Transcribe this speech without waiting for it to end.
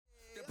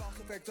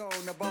effect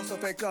on, the boss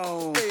effect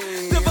on.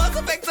 The boss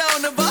effect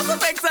on, the boss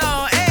effect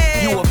on.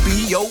 Hey. You a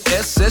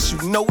B-O-S-S,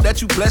 you know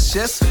that you blessed,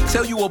 yes.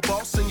 Tell you a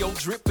boss in your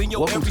drip, in your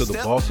Welcome every to the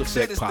step. Boss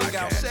Effect Shut this thing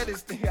out, shut Podcast.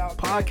 this thing out.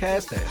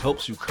 Podcast that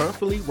helps you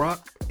comfortably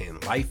rock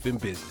in life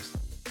and business.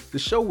 The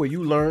show where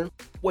you learn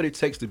what it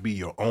takes to be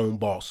your own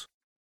boss.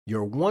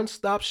 Your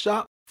one-stop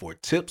shop for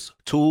tips,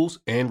 tools,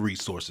 and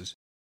resources.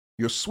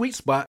 Your sweet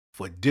spot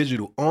for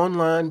digital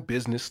online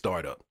business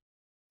startup.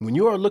 When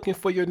you are looking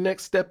for your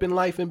next step in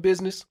life and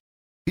business,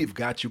 we've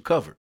got you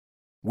covered.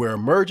 Where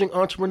emerging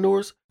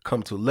entrepreneurs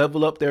come to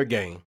level up their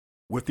game.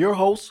 With your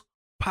hosts,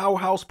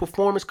 powerhouse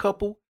performance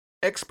couple,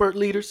 expert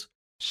leaders,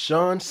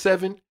 Sean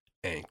Seven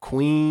and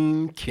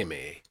Queen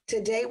Kimmy.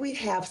 Today we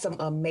have some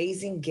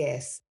amazing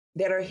guests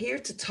that are here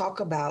to talk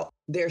about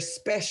their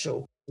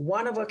special,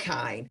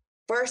 one-of-a-kind,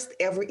 first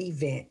ever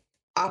event,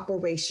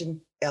 Operation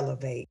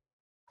Elevate.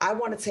 I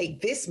want to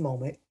take this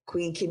moment,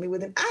 Queen Kimmy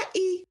with an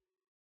IE,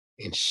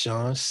 And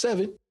Sean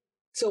Seven.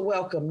 to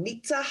welcome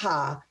Nita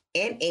Ha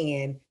and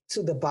Ann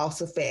to the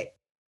Boss Effect.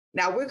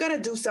 Now we're going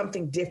to do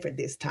something different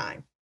this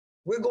time.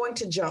 We're going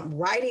to jump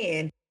right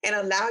in and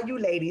allow you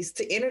ladies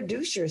to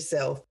introduce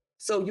yourself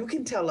so you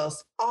can tell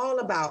us all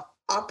about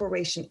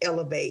Operation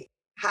Elevate,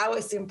 how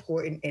it's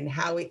important and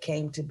how it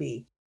came to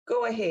be.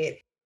 Go ahead.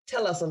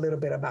 Tell us a little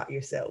bit about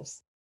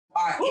yourselves.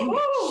 All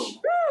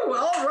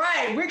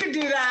right, we can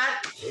do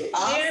that.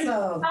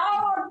 Awesome.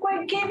 Oh,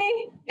 quick,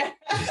 Kimmy.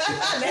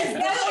 Let's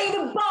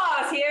go, the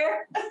boss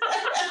here.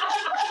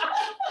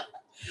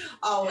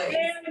 Always.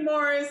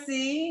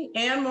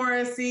 Ann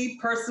Morrissey,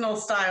 personal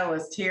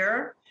stylist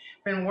here.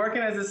 Been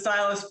working as a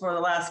stylist for the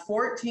last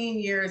 14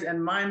 years,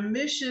 and my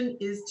mission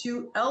is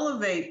to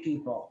elevate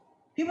people.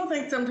 People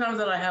think sometimes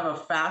that I have a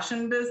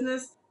fashion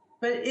business,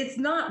 but it's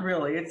not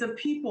really. It's a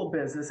people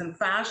business, and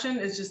fashion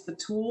is just the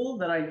tool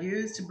that I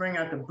use to bring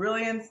out the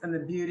brilliance and the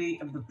beauty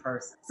of the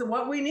person. So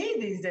what we need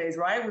these days,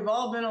 right? We've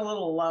all been a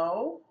little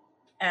low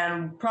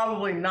and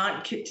probably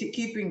not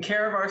keeping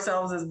care of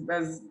ourselves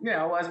as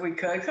we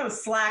could, kind of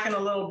slacking a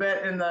little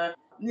bit in the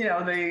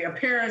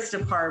appearance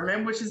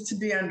department, which is to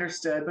be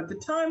understood. But the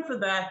time for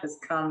that has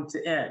come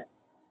to end.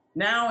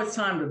 Now it's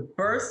time to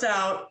burst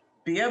out,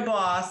 be a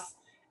boss,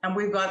 and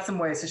we've got some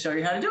ways to show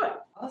you how to do it.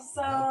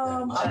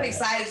 Awesome. I'm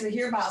excited to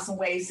hear about some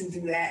ways to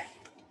do that.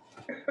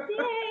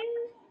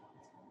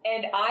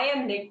 And I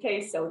am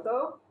Nicte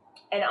Soto,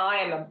 and I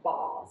am a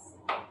boss.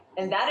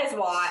 And that is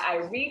why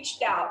I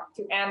reached out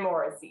to Ann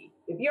Morrissey.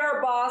 If you're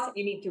a boss,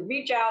 you need to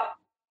reach out,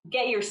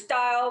 get your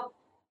style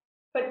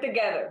put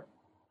together.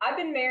 I've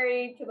been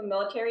married to the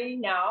military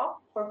now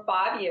for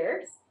 5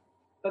 years.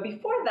 But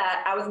before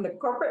that, I was in the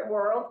corporate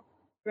world.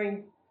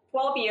 During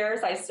 12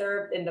 years, I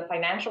served in the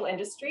financial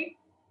industry,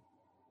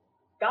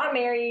 got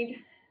married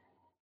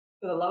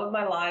to the love of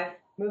my life,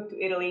 moved to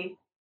Italy,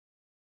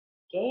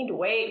 gained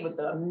weight with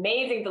the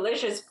amazing,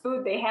 delicious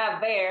food they have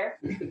there,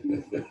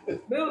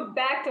 moved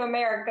back to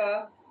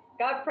America,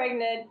 got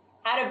pregnant,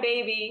 had a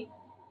baby,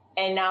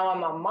 and now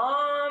I'm a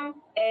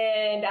mom,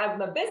 and I'm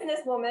a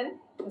businesswoman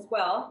as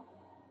well.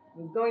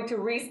 I'm going to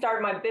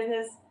restart my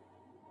business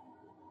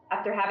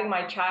after having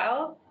my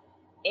child,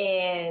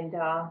 and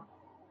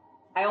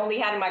I only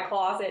had in my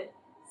closet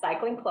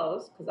cycling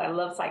clothes, because I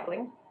love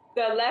cycling,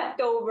 the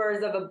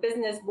leftovers of a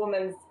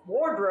businesswoman's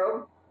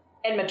wardrobe,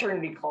 and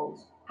maternity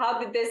clothes. How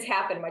did this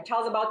happen? My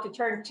child's about to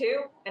turn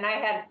 2, and I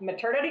had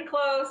maternity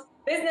clothes,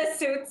 business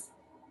suits,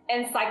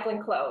 and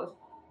cycling clothes.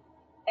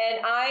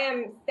 And I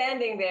am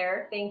standing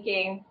there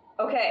thinking,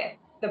 okay,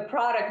 the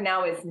product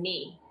now is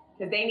me,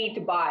 because they need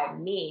to buy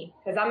me,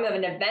 because I'm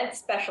an event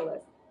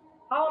specialist.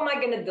 How am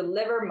I going to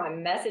deliver my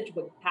message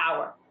with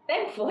power?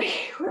 Thankfully,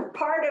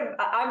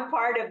 I'm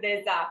part of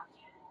this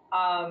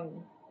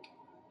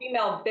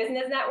female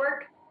business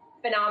network,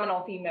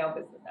 phenomenal female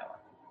business network.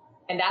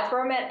 And that's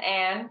where I met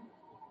Ann.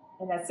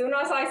 And as soon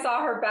as I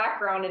saw her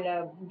background in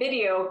a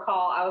video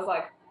call, I was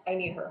like, I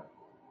need her.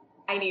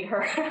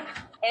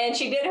 And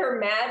she did her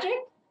magic.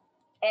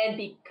 And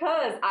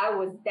because I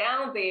was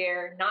down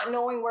there, not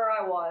knowing where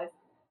I was,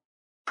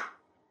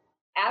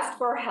 asked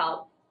for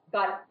help,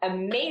 got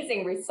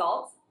amazing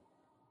results,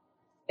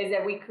 is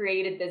that we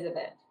created this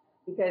event.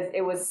 Because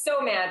it was so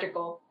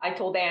magical. I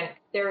told Ann,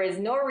 there is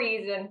no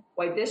reason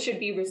why this should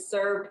be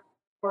reserved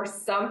for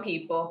some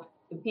people,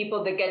 the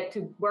people that get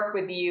to work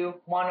with you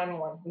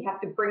one-on-one. We have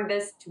to bring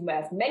this to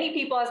as many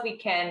people as we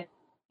can,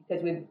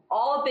 because we've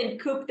all been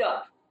cooped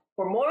up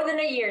for more than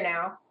a year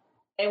now,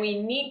 and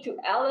we need to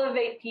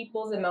elevate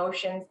people's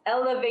emotions,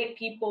 elevate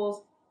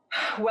people's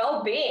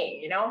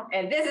well-being,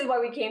 and this is why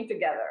we came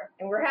together,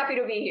 and we're happy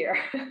to be here.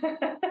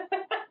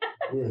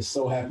 We're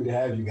so happy to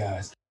have you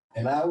guys.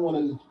 And I want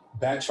to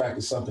backtrack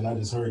to something I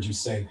just heard you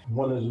say.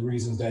 One of the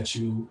reasons that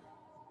you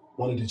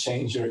wanted to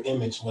change your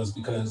image was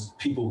because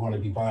people were going to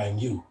be buying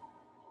you.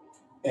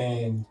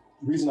 And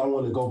the reason I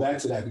wanted to go back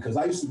to that, because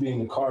I used to be in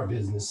the car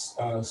business.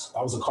 I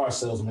was a car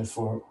salesman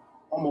for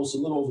almost a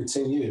little over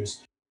 10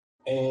 years.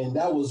 And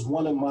that was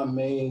one of my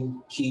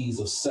main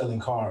keys of selling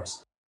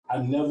cars. I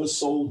never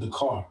sold the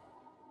car.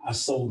 I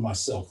sold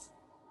myself.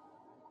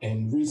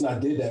 And the reason I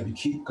did that,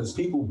 because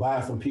people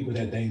buy from people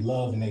that they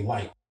love and they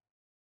like.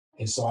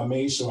 And so I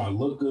made sure I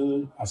look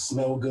good, I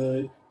smell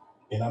good,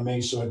 and I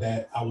made sure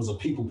that I was a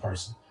people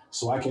person.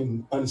 So I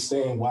can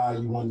understand why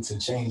you wanted to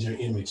change your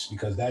image,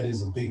 because that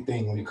is a big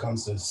thing when it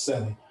comes to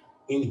selling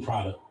any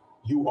product.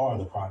 You are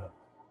the product.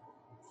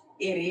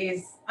 It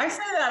is. I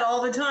say that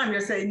all the time.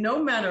 You say,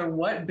 no matter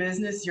what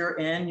business you're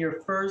in,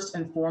 you're first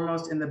and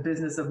foremost in the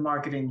business of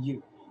marketing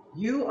you.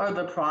 You are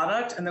the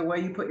product, and the way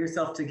you put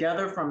yourself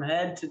together from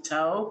head to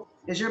toe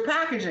is your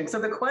packaging. So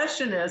the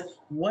question is,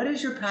 what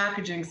is your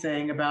packaging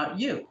saying about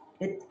you?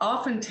 It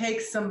often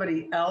takes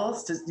somebody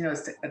else to,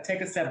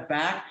 take a step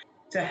back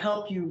to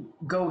help you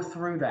go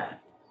through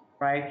that,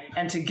 right?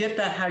 And to get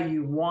that how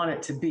you want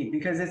it to be,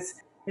 because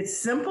it's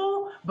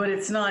simple, but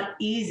it's not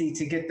easy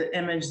to get the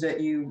image that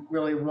you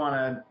really want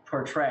to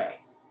portray.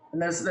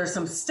 And there's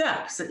some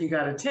steps that you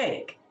got to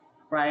take,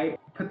 right?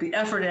 Put the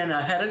effort in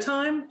ahead of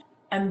time,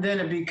 and then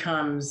it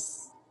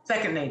becomes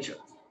second nature,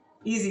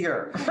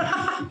 easier.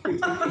 I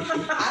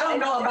don't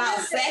know about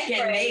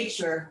second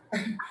nature.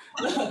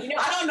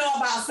 I don't know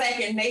about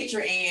second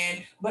nature,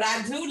 Ann, but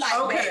I do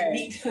like that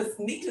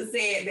Nita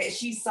said that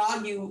she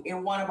saw you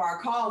in one of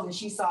our calls and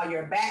she saw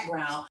your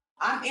background.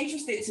 I'm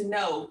interested to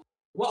know,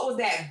 what was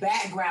that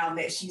background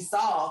that she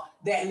saw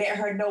that let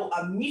her know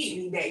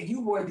immediately that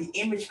you were the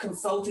image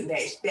consultant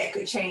that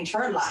could change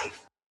her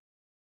life?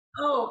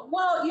 Oh,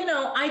 well,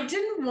 I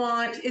didn't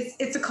want,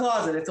 it's a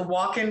closet. It's a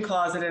walk-in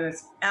closet, and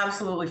it's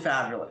absolutely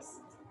fabulous.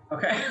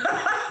 Okay.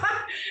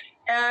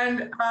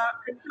 And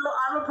so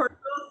I'm a personal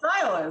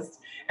stylist,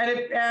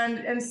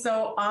 and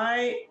so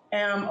I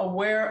am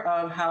aware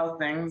of how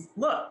things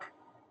look,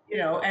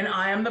 and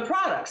I am the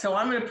product. So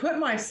I'm going to put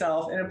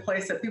myself in a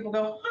place that people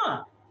go,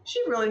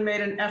 she really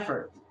made an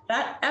effort.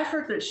 That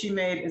effort that she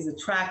made is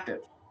attractive.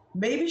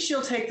 Maybe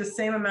she'll take the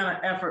same amount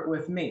of effort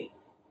with me.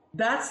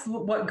 That's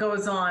what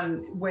goes on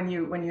when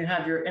you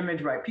have your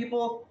image right.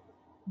 People,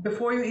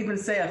 before you even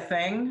say a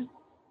thing,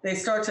 they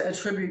start to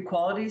attribute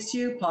qualities to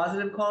you,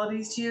 positive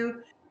qualities to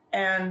you.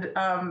 And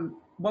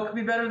what could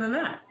be better than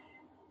that,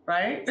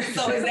 right?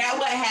 So is that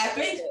what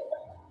happened?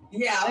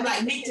 Yeah, I'm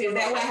like, Nita, is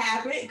that what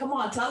happened? Come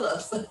on, tell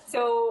us.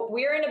 So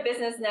we're in a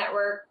business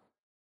network.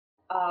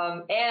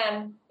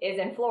 Ann is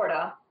in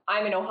Florida.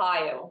 I'm in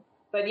Ohio.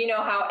 But you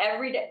know how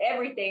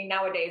everything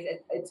nowadays,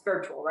 it's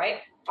virtual, right?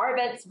 Our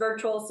event's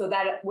virtual, so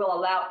that it will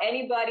allow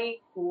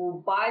anybody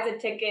who buys a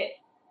ticket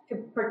to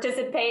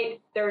participate.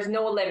 There's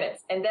no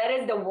limits. And that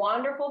is the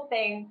wonderful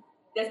thing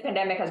this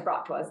pandemic has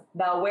brought to us.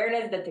 The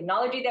awareness, the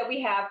technology that we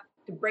have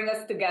to bring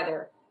us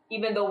together,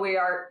 even though we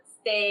are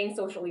staying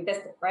socially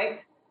distant,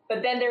 right?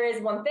 But then there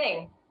is one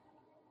thing.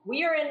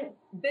 We are in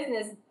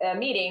business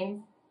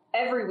meetings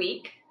every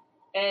week,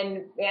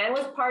 and Ann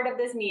was part of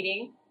this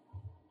meeting,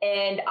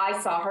 and I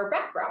saw her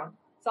background.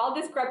 So I'll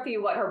describe to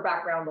you what her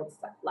background looks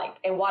like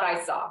and what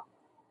I saw.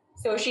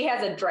 So she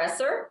has a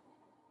dresser.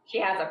 She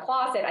has a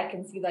closet. I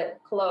can see the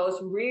clothes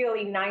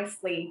really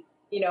nicely,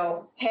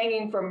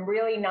 hanging from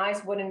really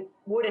nice wooden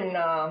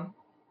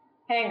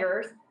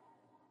hangers.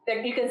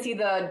 Then you can see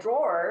the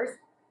drawers,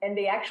 and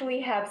they actually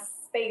have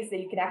space that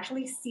you can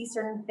actually see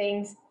certain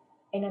things.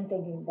 And I'm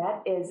thinking,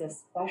 that is a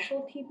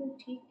specialty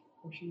boutique,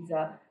 or she's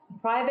a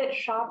private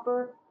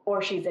shopper,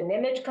 or she's an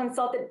image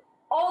consultant.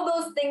 All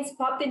those things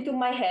popped into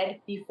my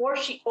head before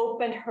she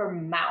opened her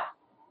mouth.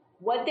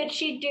 What did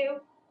she do?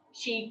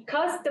 She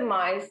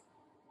customized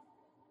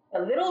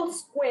a little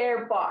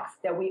square box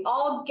that we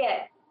all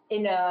get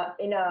in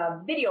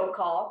a video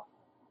call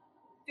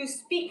to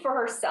speak for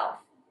herself.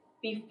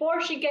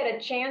 Before she get a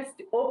chance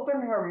to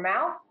open her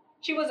mouth,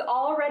 she was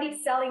already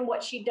selling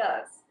what she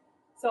does.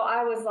 So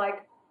I was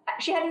like,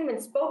 she hadn't even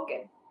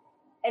spoken,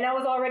 and I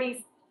was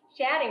already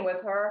chatting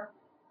with her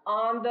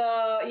on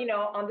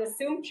the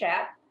Zoom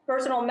chat,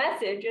 personal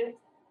messages,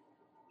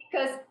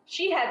 because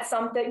she had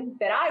something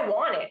that I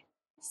wanted.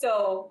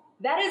 So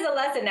that is a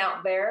lesson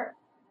out there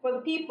for the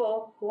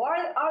people who are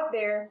out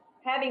there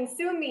having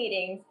Zoom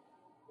meetings,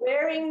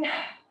 wearing,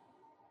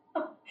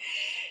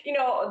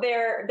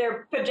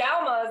 their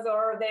pajamas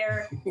or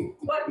their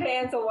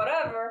sweatpants or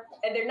whatever,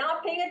 and they're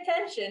not paying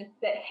attention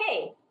that,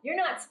 hey, you're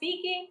not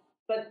speaking,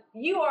 but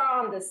you are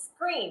on the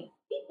screen.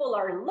 People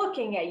are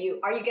looking at you.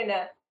 Are you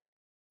gonna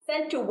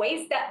tend to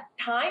waste that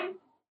time?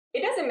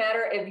 It doesn't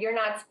matter if you're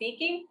not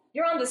speaking,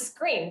 you're on the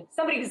screen.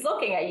 Somebody's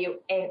looking at you.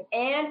 And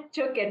Ann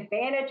took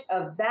advantage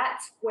of that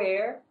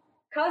square,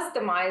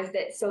 customized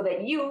it so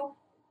that you,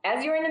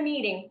 as you're in a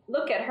meeting,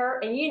 look at her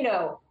and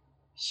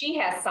she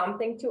has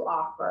something to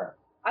offer.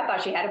 I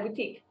thought she had a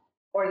boutique,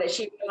 or that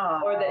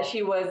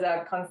she was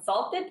a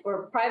consultant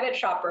or a private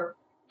shopper.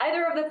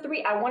 Either of the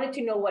three, I wanted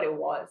to know what it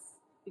was,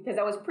 because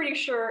I was pretty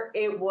sure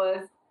it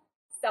was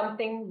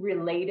something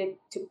related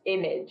to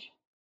image.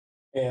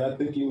 And I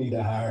think you need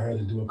to hire her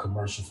to do a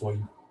commercial for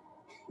you,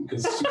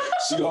 because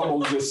she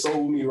almost just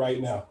sold me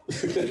right now.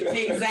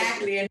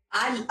 Exactly. And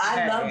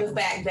I love the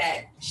fact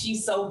that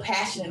she's so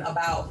passionate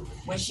about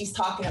when she's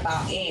talking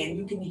about Ann.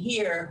 You can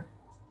hear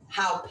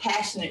how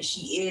passionate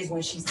she is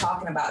when she's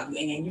talking about you,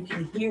 and you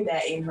can hear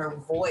that in her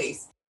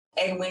voice.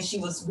 And when she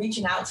was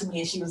reaching out to me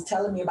and she was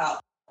telling me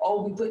about,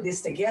 oh, we put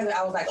this together,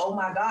 I was like, oh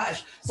my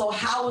gosh. So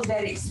how was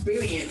that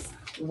experience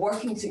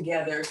working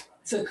together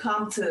to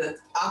come to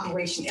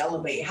Operation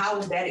Elevate? How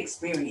was that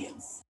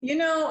experience? You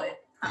know,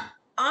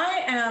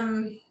 I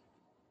am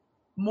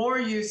more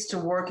used to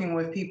working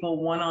with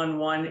people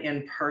one-on-one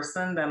in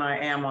person than I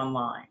am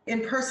online.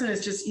 In person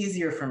is just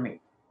easier for me,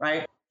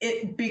 right?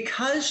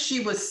 Because she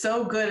was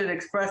so good at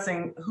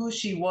expressing who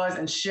she was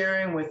and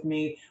sharing with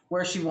me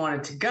where she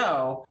wanted to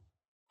go,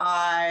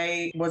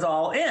 I was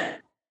all in.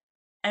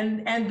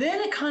 And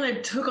then it kind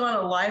of took on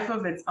a life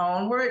of its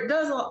own, where it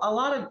does, a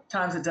lot of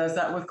times it does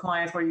that with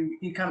clients where you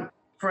become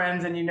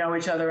friends and you know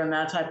each other and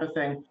that type of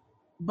thing.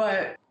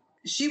 But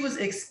she was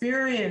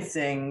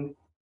experiencing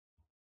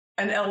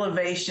an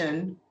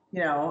elevation,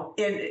 you know,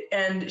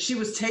 and she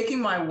was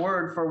taking my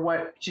word for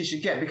what she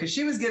should get, because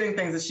she was getting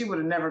things that she would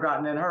have never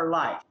gotten in her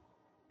life.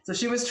 So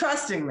she was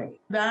trusting me,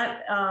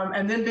 that,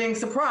 and then being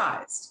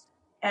surprised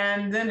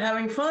and then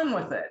having fun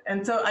with it.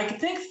 And so I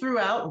think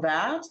throughout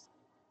that,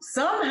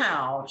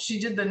 somehow she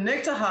did the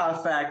Niktaha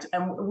effect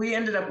and we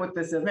ended up with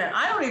this event.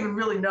 I don't even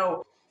really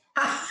know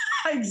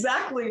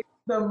exactly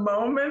the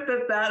moment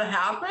that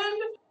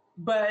happened,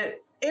 but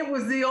it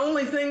was the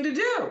only thing to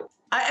do.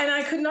 And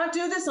I could not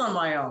do this on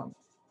my own,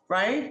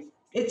 right?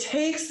 It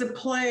takes the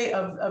play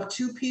of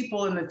two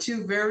people in the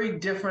two very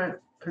different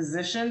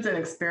positions and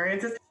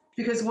experiences,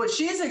 because what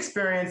she's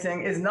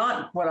experiencing is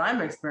not what I'm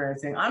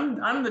experiencing.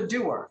 I'm the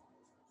doer,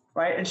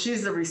 right? And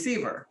she's the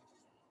receiver.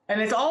 And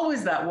it's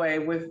always that way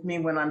with me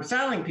when I'm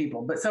styling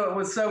people. But so it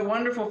was so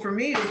wonderful for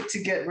me to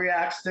get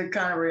the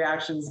kind of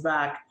reactions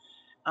back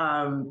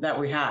that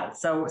we had.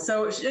 So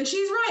and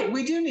she's right.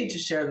 We do need to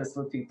share this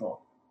with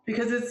people,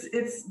 because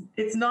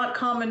it's not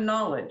common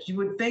knowledge. You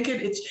would think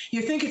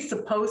you think it's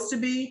supposed to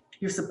be.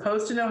 You're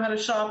supposed to know how to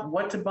shop,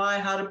 what to buy,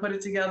 how to put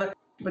it together.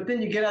 But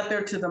then you get out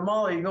there to the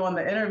mall or you go on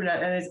the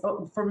internet, and it's,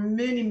 for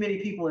many, many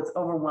people, it's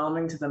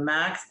overwhelming to the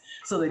max.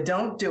 So they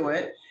don't do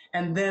it.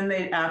 And then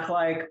they act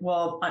like,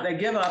 well, they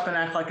give up and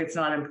act like it's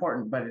not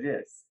important, but it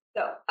is.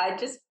 So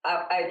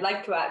I'd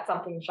like to add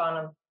something,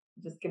 Shauna.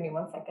 Just give me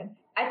 1 second.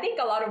 I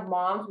think a lot of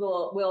moms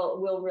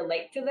will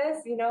relate to this.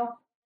 You know,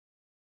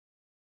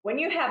 when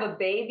you have a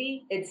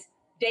baby, it's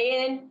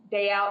day in,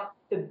 day out,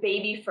 the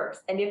baby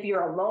first. And if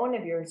you're alone,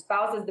 if your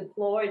spouse is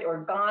deployed or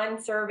gone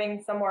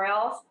serving somewhere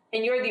else,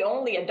 and you're the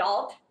only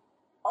adult,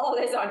 all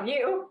this on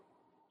you.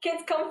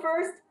 Kids come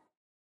first,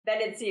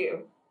 then it's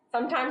you.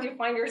 Sometimes you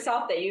find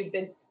yourself that you've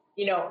been,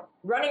 you know,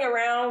 running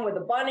around with a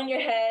bun in your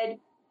head,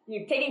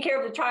 you're taking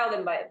care of the child,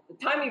 and by the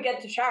time you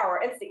get to shower,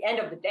 it's the end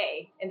of the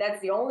day. And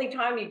that's the only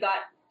time you got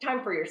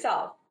time for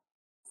yourself.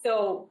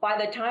 So by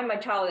the time my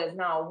child is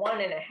now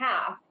 1.5,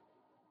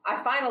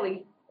 I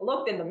finally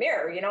looked in the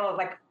mirror, you know, I was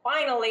like,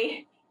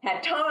 finally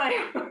had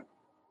time.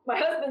 My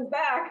husband's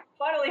back,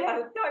 finally had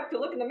time to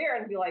look in the mirror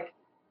and be like,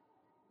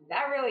 is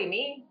that really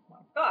me? Oh my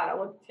God, I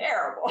look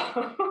terrible.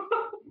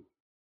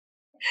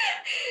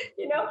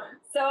 You know,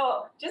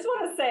 so just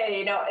want to say,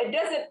 you know, it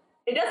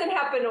doesn't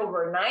happen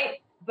overnight,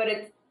 but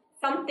it's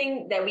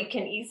something that we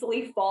can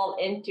easily fall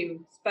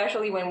into,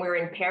 especially when we're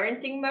in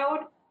parenting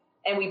mode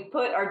and we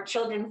put our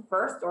children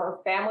first or our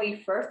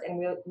family first, and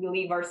we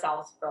leave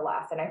ourselves for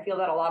last. And I feel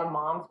that a lot of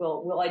moms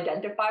will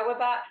identify with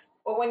that.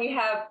 Or when you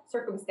have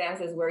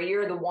circumstances where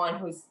you're the one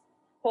who's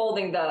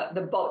holding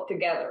the boat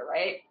together,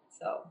 right?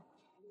 So.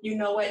 You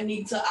know what,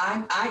 Nita,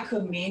 I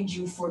commend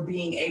you for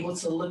being able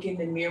to look in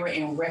the mirror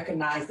and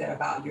recognize that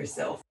about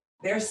yourself.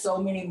 There's so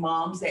many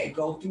moms that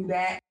go through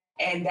that.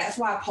 And that's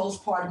why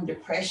postpartum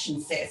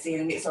depression sets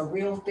in. And it's a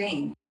real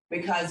thing,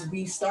 because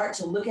we start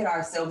to look at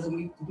ourselves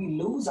and we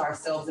lose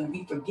ourselves and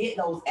we forget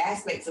those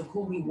aspects of who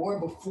we were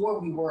before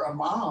we were a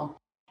mom.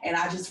 And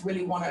I just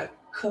really want to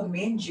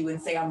commend you and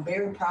say I'm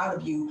very proud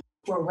of you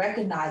for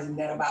recognizing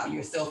that about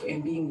yourself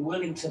and being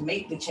willing to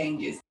make the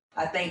changes.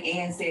 I think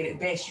Ann said it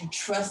best. You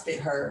trusted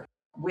her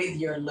with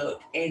your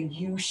look, and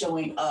you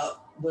showing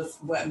up was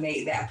what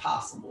made that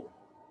possible.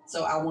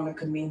 So I want to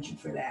commend you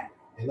for that.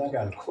 And I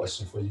got a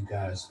question for you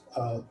guys.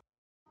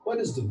 What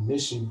is the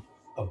mission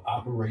of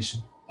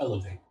Operation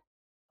Elevate?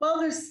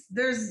 Well,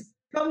 there's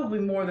probably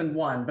more than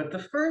one, but the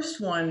first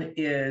one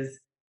is,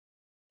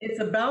 it's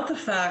about the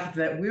fact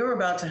that we're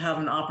about to have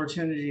an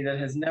opportunity that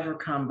has never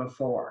come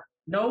before.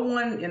 No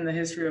one in the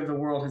history of the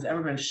world has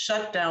ever been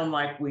shut down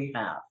like we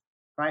have,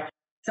 right?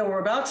 So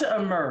we're about to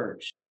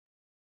emerge,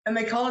 and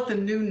they call it the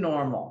new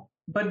normal.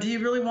 But do you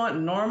really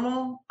want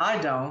normal? I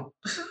don't.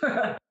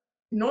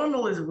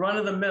 Normal is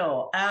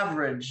run-of-the-mill,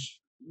 average,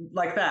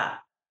 like that.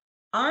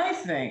 I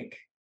think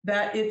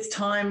that it's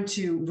time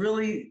to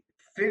really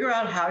figure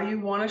out how you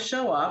want to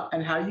show up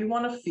and how you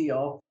want to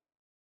feel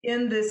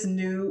in this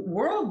new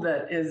world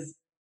that is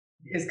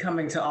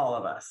coming to all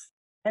of us.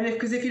 And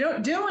because if you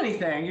don't do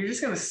anything, you're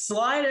just going to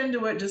slide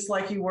into it just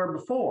like you were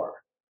before.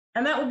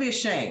 And that would be a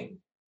shame.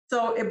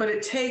 So, but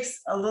it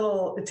takes a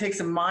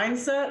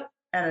mindset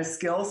and a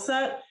skill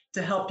set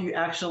to help you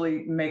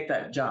actually make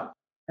that jump.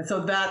 And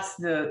so that's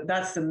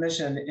the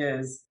mission,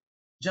 is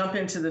jump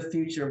into the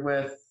future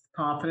with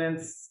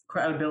confidence,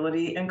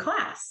 credibility, and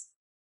class.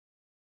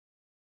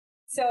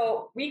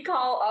 So we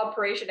call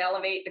Operation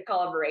Elevate the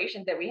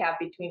collaboration that we have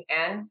between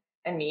Anne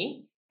and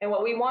me. And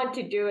what we want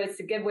to do is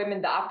to give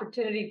women the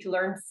opportunity to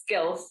learn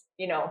skills,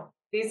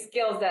 these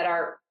skills that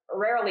are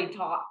rarely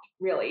taught,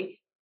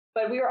 really,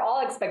 but we are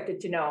all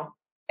expected to know.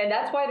 And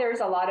that's why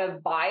there's a lot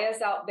of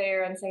bias out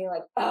there and saying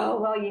like,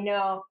 oh,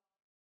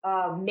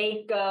 well,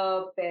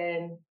 makeup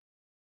and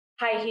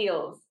high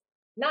heels.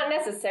 Not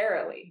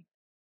necessarily.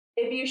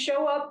 If you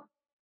show up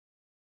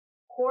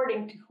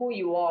according to who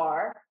you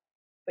are,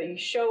 but you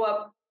show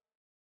up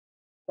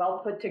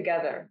well put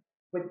together,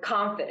 with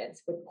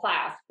confidence, with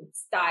class, with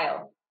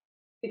style,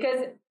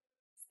 because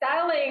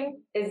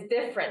styling is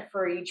different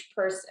for each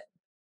person.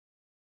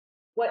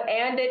 What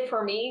Anne did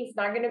for me is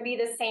not going to be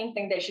the same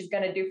thing that she's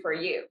going to do for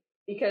you,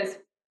 because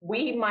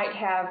we might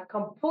have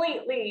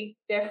completely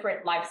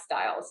different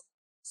lifestyles.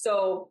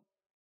 So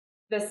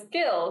the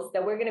skills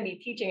that we're going to be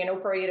teaching in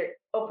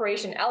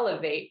Operation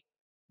Elevate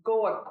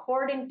go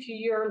according to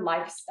your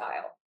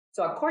lifestyle.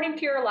 So according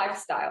to your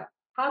lifestyle,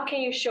 how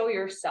can you show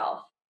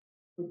yourself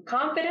with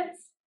confidence,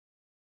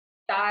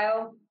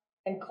 style,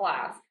 and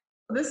class?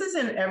 This is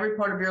in every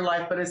part of your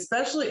life, but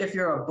especially if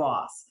you're a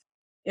boss.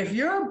 If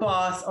you're a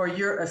boss or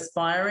you're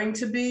aspiring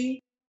to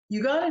be,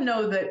 you got to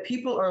know that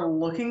people are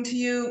looking to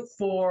you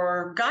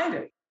for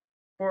guidance,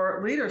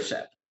 for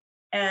leadership.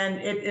 And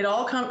it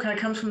all kind of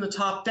comes from the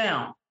top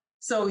down.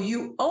 So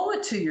you owe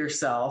it to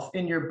yourself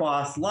in your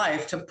boss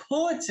life to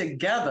pull it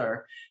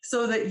together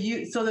so that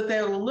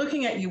they're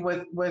looking at you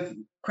with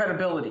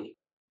credibility.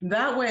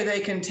 That way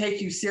they can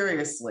take you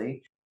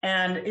seriously.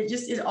 And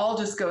it all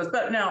just goes.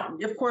 But now,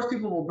 of course,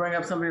 people will bring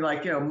up somebody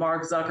like,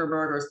 Mark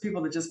Zuckerberg, or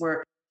people that just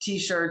wear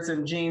T-shirts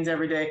and jeans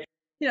every day.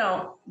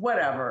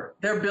 Whatever.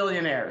 They're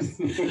billionaires.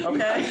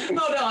 Okay?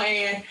 Hold on,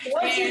 Anne.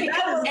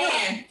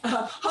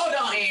 Hold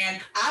on,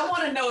 Anne. I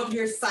want to know if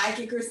you're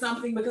psychic or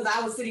something, because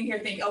I was sitting here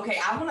thinking, okay,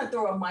 I want to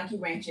throw a monkey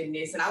wrench in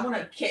this and I want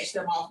to catch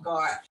them off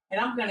guard. And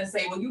I'm going to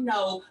say,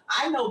 well,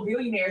 I know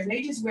billionaires and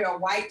they just wear a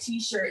white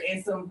T-shirt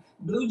and some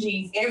blue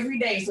jeans every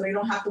day so they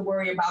don't have to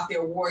worry about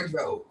their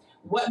wardrobe.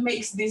 What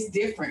makes this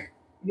different?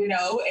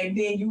 And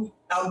then you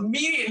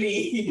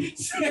immediately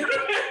said,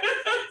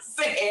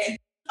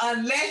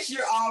 unless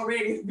you're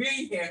already a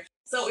billionaire.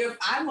 So if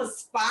I'm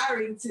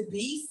aspiring to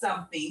be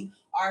something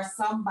or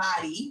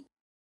somebody,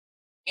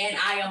 and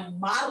I am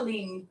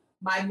modeling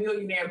my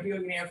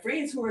billionaire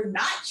friends who are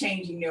not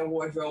changing their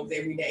wardrobes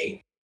every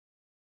day,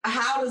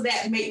 how does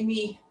that make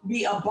me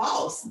be a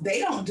boss? They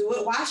don't do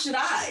it. Why should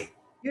I?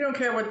 You don't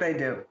care what they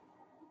do.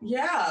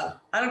 Yeah.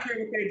 I don't care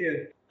what they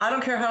do. I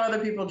don't care how other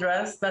people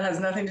dress. That has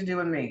nothing to do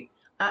with me.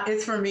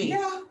 It's for me.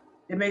 Yeah.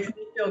 It makes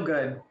me feel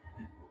good.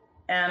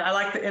 And I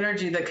like the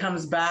energy that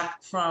comes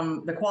back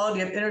from the quality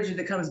of energy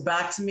that comes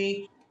back to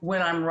me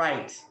when I'm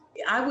right.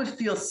 I would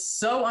feel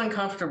so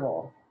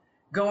uncomfortable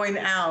going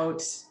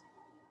out.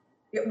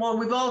 Well,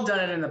 we've all done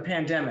it in the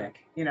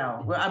pandemic,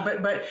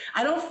 but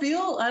I don't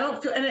feel,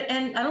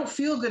 and I don't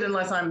feel good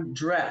unless I'm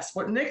dressed.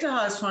 What Nick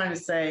Taha is trying to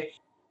say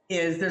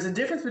is there's a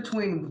difference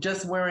between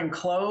just wearing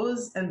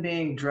clothes and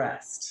being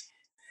dressed.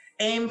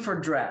 Aim for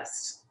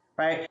dressed.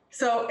 Right.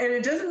 So, and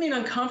it doesn't mean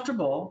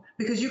uncomfortable,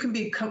 because you can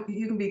be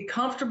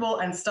comfortable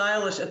and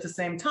stylish at the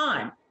same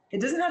time. It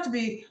doesn't have to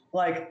be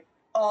like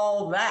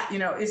all that,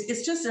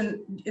 it's just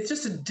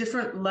a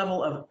different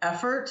level of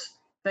effort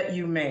that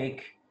you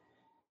make.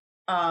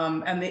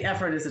 And the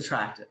effort is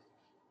attractive.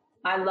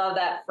 I love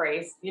that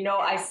phrase.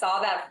 I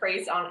saw that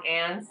phrase on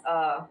Anne's,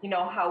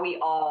 how we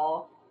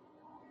all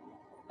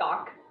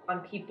stalk on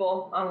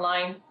people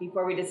online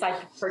before we decide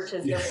to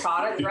purchase their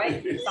product,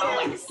 right? So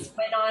I'm like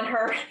went on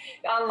her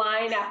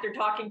online after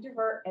talking to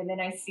her, and then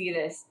I see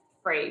this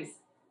phrase,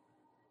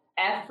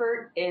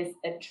 effort is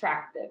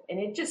attractive. And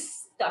it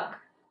just stuck,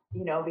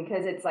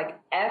 because it's like,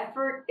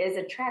 effort is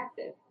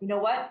attractive. You know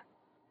what?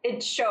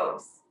 It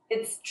shows.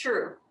 It's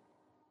true.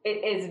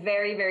 It is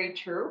very, very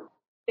true.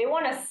 They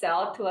want to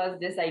sell to us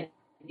this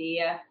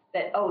idea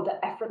that, the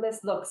effortless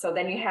look. So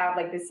then you have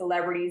like the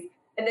celebrities,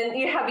 and then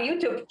you have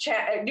YouTube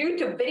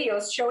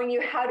videos showing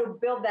you how to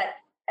build that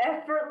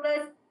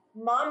effortless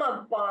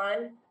mama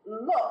bun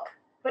look.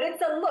 But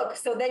it's a look.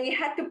 So then you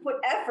had to put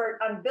effort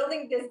on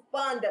building this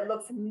bun that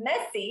looks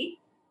messy.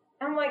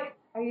 I'm like,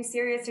 are you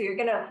serious? So you're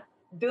going to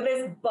do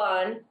this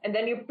bun and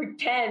then you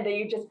pretend that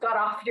you just got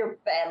off your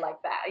bed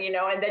like that,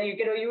 and then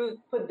you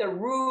put the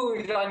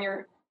rouge on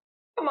your,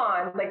 come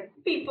on, like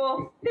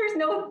people, there's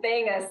no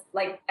thing as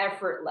like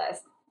effortless.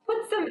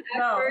 Put some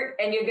effort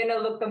and you're going to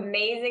look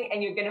amazing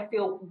and you're going to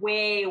feel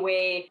way,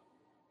 way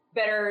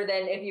better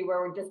than if you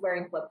were just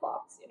wearing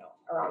flip-flops,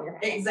 around your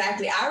head.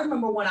 Exactly. I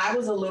remember when I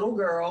was a little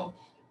girl,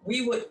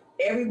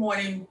 every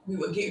morning we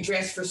would get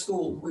dressed for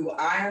school. We would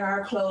iron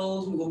our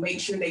clothes. We would make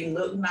sure they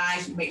looked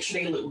nice, make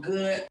sure they looked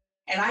good.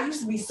 And I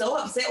used to be so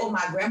upset with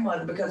my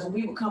grandmother because when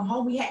we would come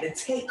home, we had to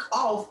take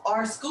off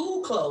our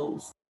school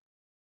clothes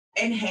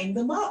and hang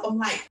them up. I'm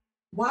like,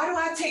 why do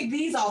I take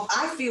these off?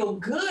 I feel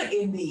good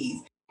in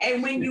these.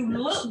 And when you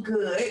look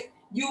good,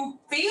 you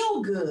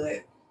feel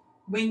good.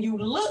 When you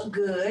look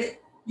good,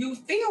 you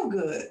feel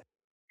good.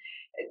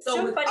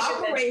 So with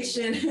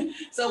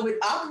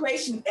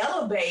Operation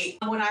Elevate,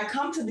 when I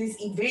come to this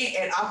event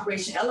at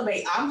Operation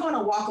Elevate, I'm going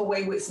to walk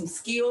away with some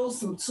skills,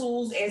 some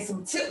tools, and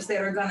some tips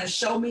that are going to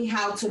show me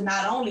how to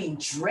not only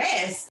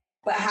dress,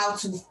 but how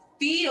to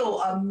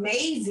feel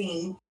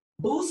amazing,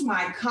 boost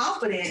my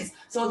confidence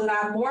so that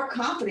I'm more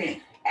confident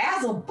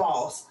as a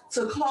boss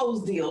to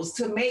close deals,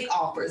 to make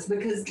offers.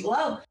 Because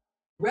love,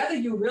 whether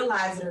you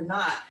realize it or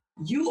not,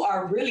 you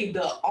are really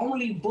the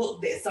only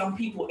book that some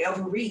people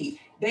ever read.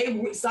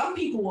 Some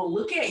people will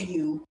look at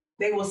you,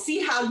 they will see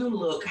how you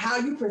look, how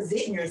you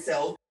present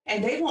yourself,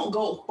 and they won't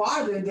go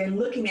farther than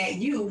looking at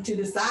you to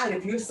decide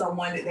if you're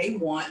someone that they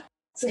want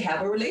to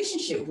have a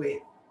relationship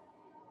with.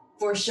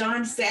 For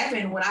Sean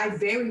Seven, when I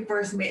very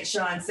first met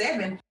Sean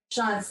Seven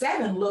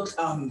looked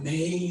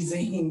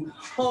amazing.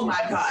 Oh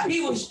my God,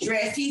 he was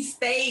dressed, he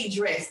stayed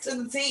dressed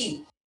to the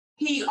T.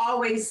 He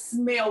always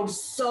smelled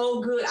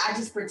so good. I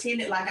just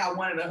pretended like I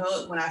wanted a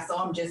hug when I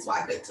saw him just so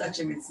I could touch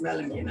him and smell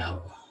him, you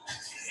know.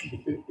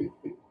 And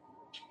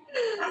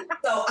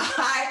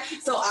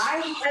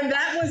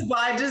that was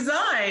by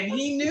design.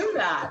 He knew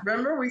that.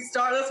 Remember,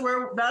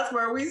 that's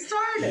where we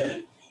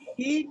started.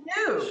 He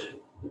knew.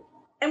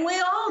 And we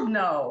all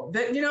know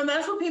that, you know,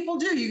 that's what people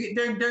do.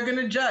 They're going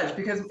to judge,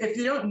 because if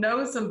you don't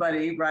know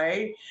somebody,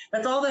 right,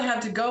 that's all they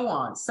have to go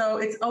on. So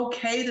it's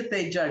okay that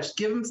they judge.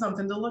 Give them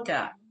something to look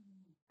at.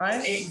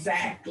 Right?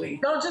 Exactly.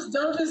 Don't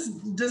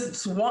just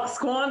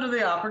squander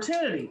the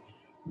opportunity.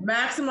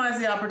 Maximize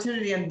the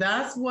opportunity. And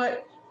that's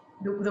what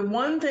the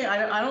one thing,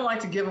 I don't like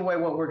to give away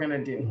what we're going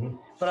to do,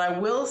 but I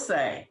will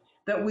say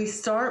that we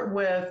start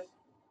with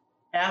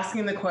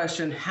asking the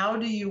question, how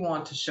do you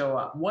want to show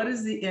up? What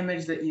is the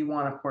image that you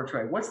want to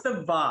portray? What's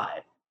the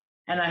vibe?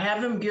 And I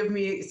have them give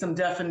me some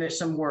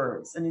definition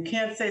words. And you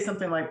can't say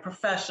something like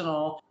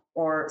professional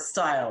or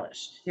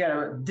stylish. You got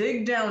to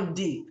dig down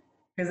deep.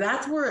 Because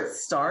that's where it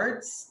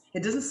starts.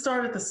 It doesn't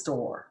start at the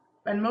store.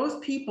 And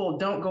most people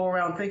don't go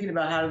around thinking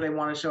about how do they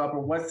want to show up, or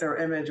what's their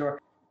image, or,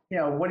 you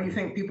know, what do you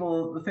think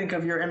people think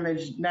of your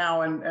image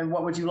now, and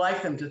what would you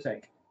like them to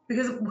think?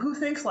 Because who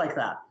thinks like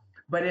that?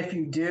 But if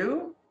you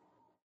do,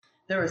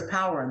 there is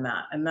power in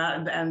that.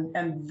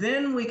 And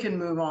then we can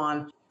move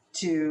on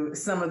to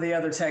some of the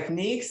other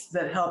techniques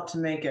that help to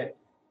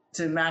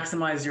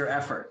maximize your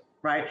effort.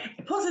 Right.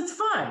 Plus, it's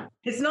fun.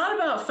 It's not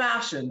about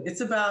fashion.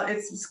 It's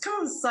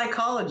kind of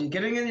psychology,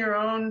 getting in your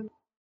own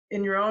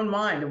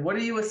mind. And what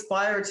do you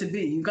aspire to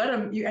be? You got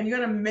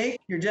to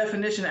make your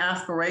definition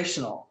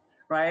aspirational,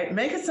 right?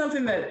 Make it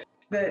something that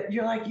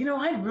you're like, you know,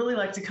 I'd really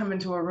like to come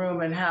into a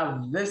room and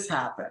have this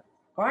happen,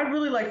 or I'd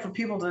really like for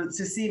people to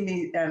see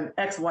me and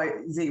X, Y,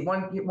 Z,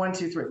 1,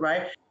 2, 3,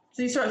 right?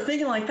 So you start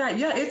thinking like that.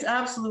 Yeah, it's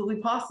absolutely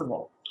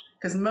possible.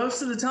 Because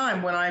most of the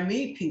time when I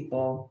meet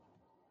people,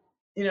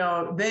 you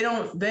know, they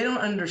don't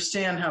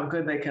understand how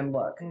good they can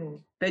look.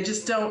 They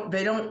just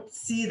don't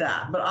see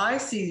that. But I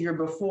see your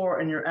before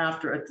and your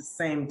after at the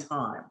same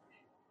time.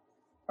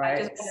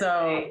 Right?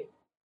 So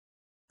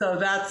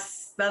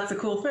that's the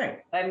cool thing.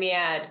 Let me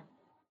add,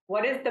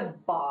 what is the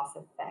boss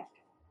effect?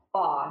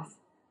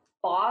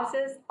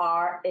 Bosses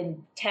are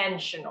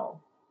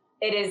intentional.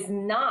 It is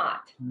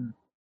not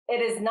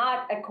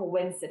a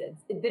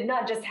coincidence. It did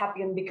not just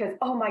happen because,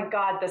 oh my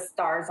God, the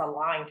stars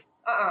aligned.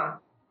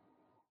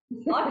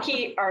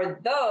 Lucky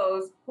are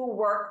those who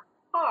work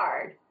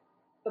hard.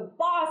 The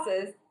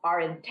bosses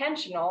are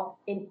intentional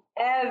in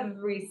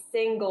every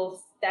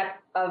single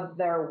step of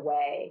their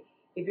way.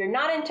 If you're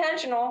not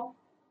intentional,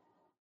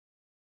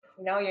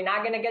 you know, you're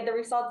not going to get the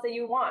results that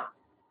you want.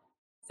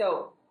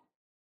 So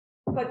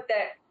put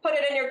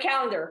it in your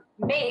calendar.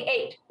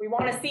 May 8th. We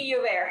want to see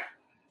you there.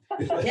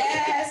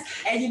 Yes.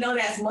 And you know,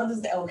 that's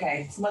Mother's Day.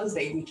 Okay. It's Mother's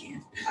Day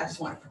weekend. I just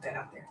want to put that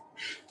out there.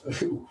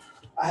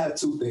 I have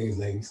two things,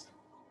 ladies.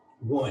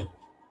 One,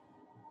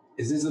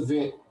 is this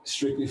event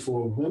strictly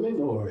for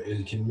women, or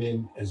can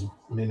men as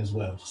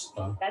well?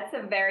 That's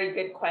a very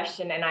good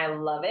question, and I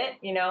love it.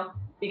 You know,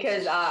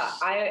 because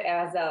I,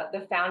 as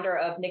the founder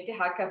of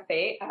Nikteha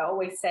Cafe, I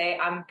always say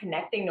I'm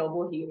connecting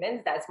noble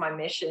humans. That's my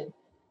mission,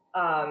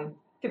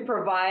 to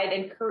provide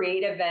and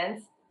create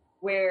events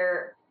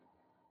where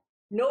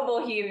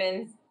noble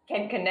humans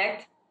can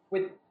connect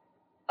with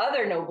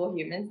other noble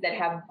humans that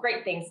have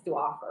great things to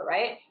offer,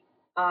 right?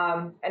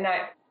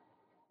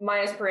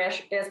 My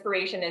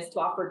aspiration is to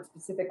offer it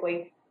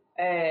specifically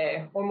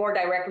or more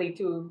directly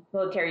to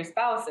military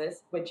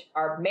spouses, which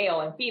are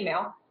male and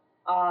female.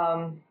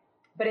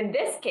 But in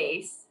this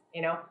case,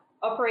 you know,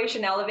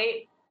 Operation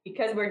Elevate,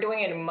 because we're doing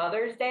it on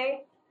Mother's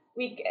Day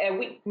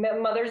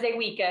Mother's Day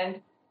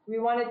weekend, we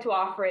wanted to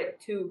offer it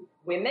to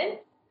women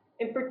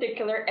in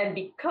particular, and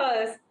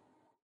because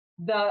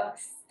the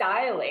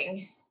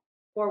styling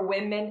for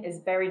women is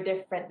very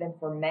different than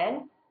for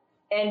men.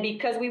 And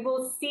because we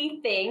will see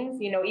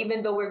things, you know,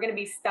 even though we're going to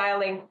be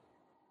styling,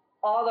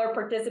 all our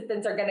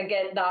participants are going to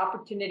get the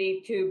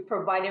opportunity to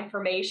provide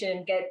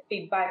information, get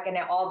feedback, and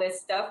all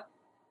this stuff.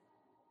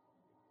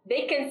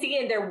 They can see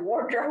in their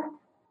wardrobe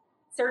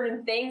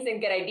certain things and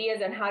get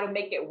ideas on how to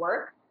make it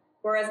work.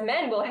 Whereas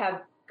men will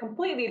have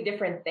completely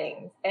different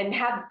things and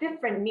have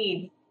different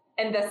needs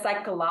and the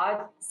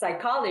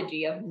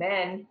psychology of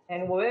men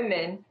and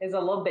women is a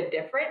little bit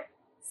different.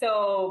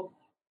 So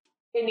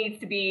it needs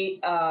to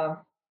be, I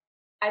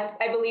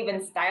believe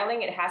in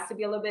styling, it has to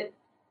be a little bit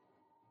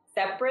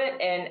separate,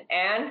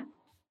 and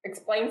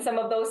explain some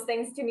of those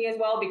things to me as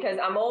well, because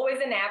I'm always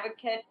an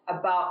advocate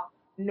about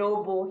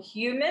noble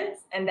humans.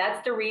 And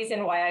that's the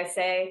reason why I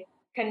say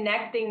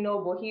connecting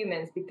noble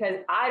humans, because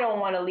I don't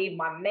want to leave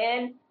my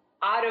men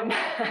out of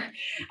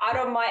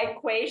my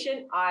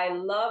equation. I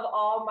love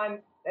all my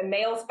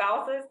male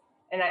spouses,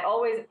 and I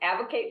always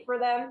advocate for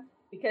them,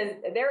 because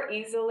they're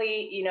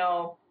easily,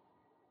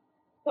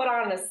 put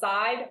on the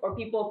side, or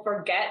people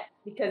forget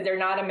because they're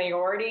not a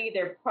majority.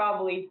 They're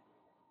probably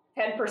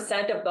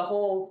 10% of the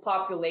whole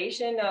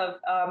population of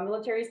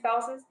military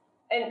spouses.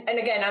 And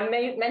again, I'm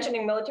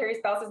mentioning military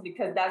spouses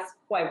because that's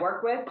who I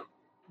work with.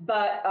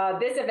 But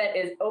this event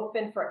is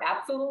open for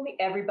absolutely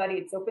everybody.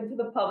 It's open to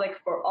the public,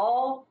 for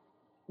all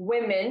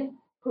women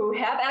who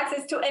have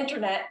access to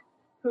internet,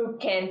 who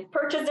can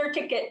purchase their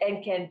ticket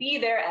and can be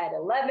there at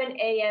 11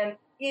 a.m.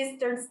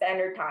 Eastern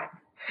Standard Time.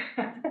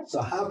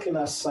 So how can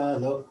I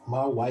sign up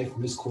my wife,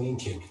 Miss Queen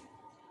Kimmy?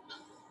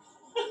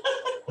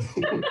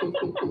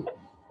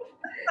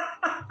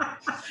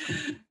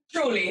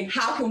 Truly,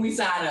 how can we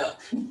sign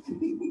up?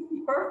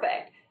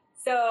 Perfect.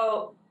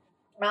 So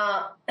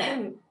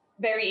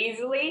very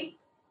easily,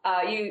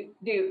 you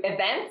do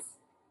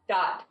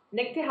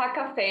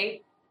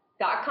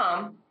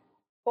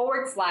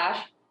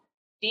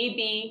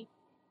events.nictejacafe.com/DB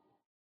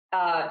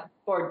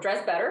for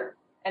Dress Better,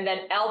 and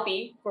then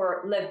LB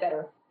for Live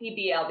Better,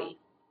 DBLB.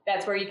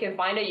 That's where you can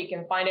find it. You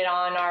can find it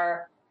on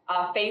our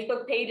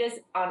Facebook pages,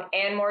 on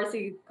Ann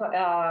Morrissey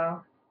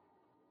Style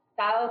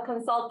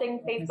Consulting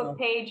Facebook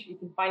page. You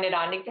can find it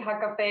on Nick Teja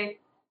Cafe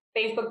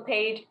Facebook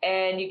page,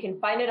 and you can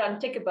find it on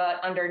Ticketbud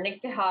under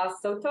Nick Teja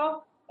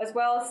Soto as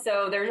well.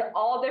 So there's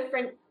all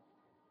different.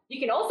 You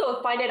can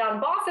also find it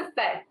on Boss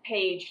Effect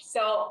page.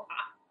 So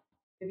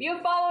if you're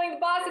following the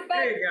Boss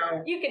Effect,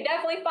 you can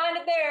definitely find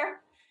it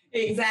there.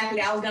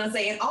 Exactly. I was going to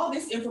say, and all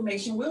this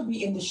information will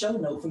be in the show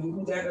note for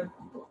you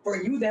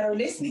that are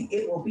listening.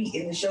 It will be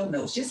in the show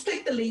notes. Just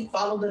click the link,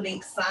 follow the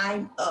link,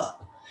 sign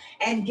up.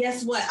 And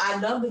guess what? I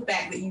love the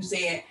fact that you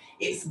said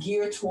it's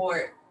geared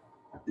toward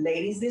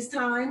ladies this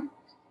time.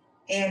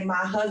 And my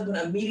husband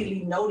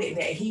immediately noted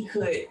that he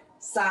could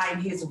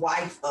sign his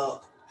wife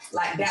up.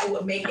 Like, that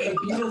would make a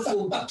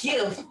beautiful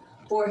gift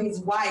for his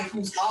wife,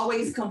 who's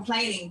always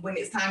complaining when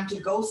it's time to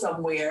go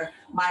somewhere.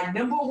 My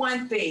number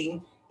one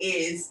thing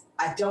is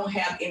I don't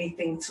have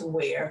anything to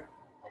wear.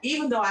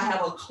 Even though I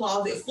have a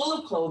closet full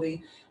of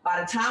clothing,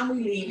 by the time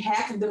we leave,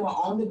 half of them are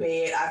on the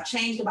bed. I've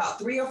changed about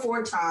 3 or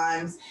 4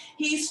 times.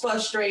 He's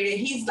frustrated.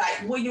 He's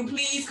like, will you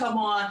please come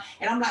on?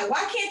 And I'm like,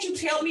 why can't you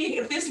tell me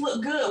if this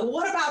look good? Well,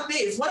 what about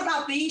this? What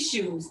about these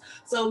shoes?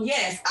 So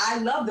yes, I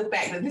love the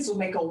fact that this will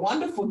make a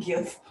wonderful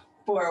gift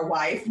for a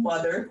wife,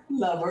 mother,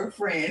 lover,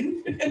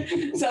 friend.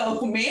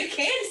 So men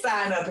can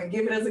sign up and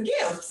give it as a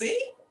gift, see?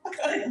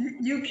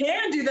 You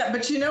can do that,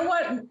 but you know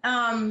what,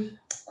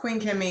 Queen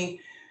Kimmy,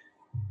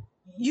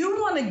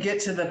 you want to get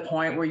to the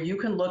point where you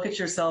can look at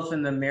yourself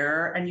in the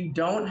mirror and you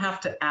don't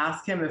have to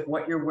ask him if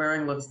what you're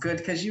wearing looks good,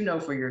 because you know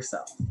for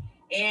yourself.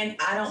 And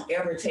I don't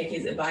ever take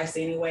his advice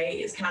anyway.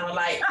 It's kind of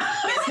like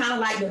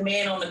the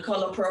Man on The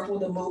Color Purple,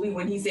 the movie,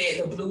 when he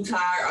said the blue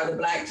tie or the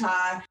black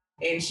tie,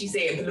 and she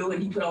said blue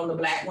and he put on the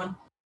black one.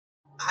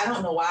 I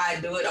don't know why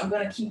I do it. I'm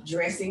going to keep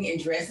dressing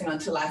and dressing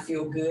until I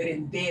feel good,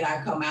 and then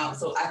I come out.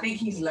 So I think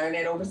he's learned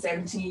that over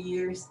 17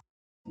 years.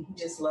 He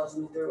just loves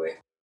me through it.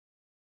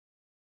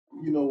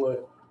 You know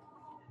what?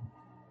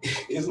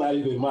 It's not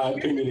even my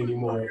opinion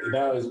anymore.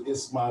 Now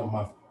it's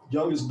my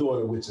youngest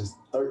daughter, which is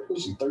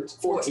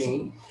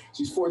 14.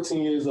 She's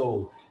 14 years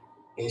old,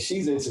 and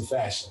she's into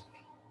fashion.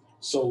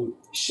 So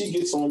she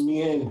gets on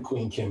me and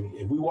Queen Kimmy.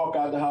 If we walk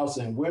out the house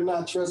and we're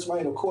not dressed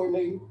right or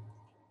coordinated,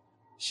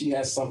 she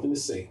has something to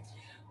say.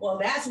 Well,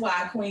 that's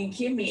why Queen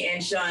Kimmy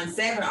and Sean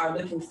 7 are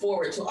looking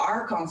forward to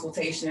our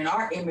consultation and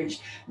our image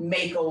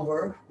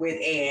makeover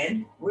with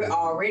Ann. We're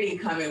already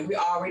coming. We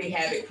already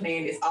have it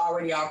planned. It's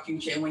already our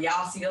future. And when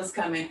y'all see us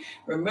coming,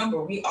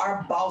 remember, we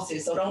are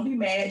bosses. So don't be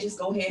mad. Just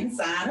go ahead and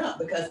sign up,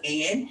 because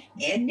Ann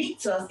and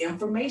Nita's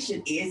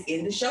information is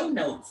in the show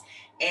notes.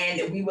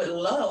 And we would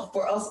love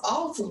for us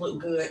all to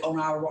look good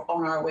on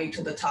our way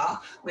to the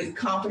top with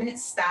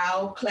confidence,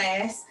 style,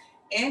 class,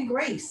 and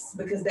grace,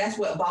 because that's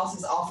what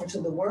bosses offer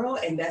to the world,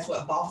 and that's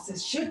what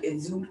bosses should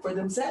exude for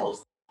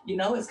themselves. You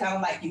know, it's kind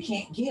of like you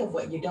can't give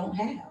what you don't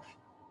have.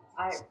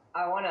 I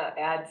want to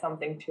add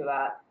something to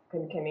that,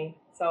 Kimmy.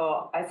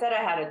 So I said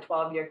I had a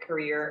 12-year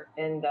career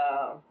in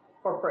the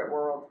corporate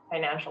world,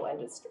 financial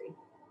industry.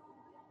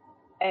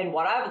 And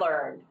what I've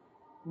learned,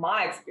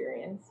 my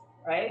experience,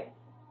 right?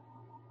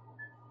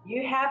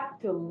 You have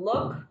to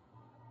look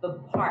the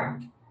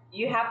part.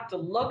 You have to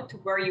look to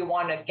where you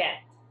want to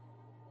get.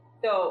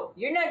 So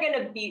you are not going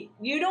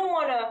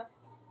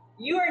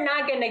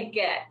to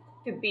get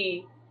to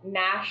be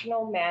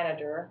national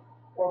manager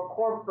or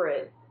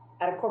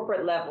at a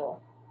corporate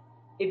level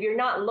if you're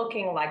not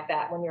looking like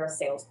that when you're a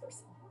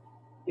salesperson.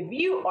 If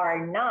you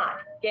are not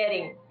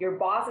getting your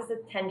boss's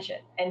attention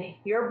and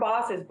your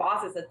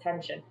boss's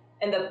attention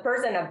and the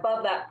person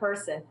above that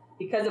person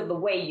because of the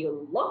way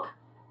you look,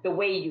 the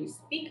way you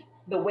speak,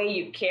 the way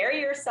you carry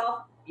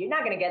yourself, you're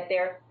not going to get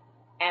there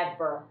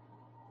ever.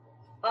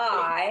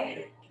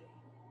 I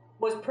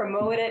was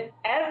promoted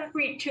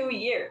every 2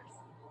 years.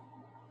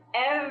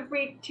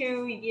 Every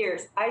 2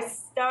 years. I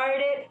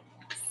started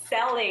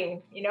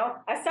selling,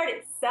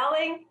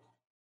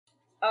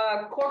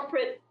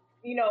 corporate,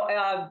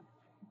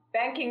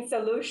 banking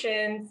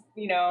solutions,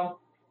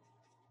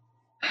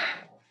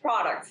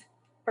 products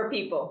for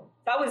people.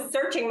 So I was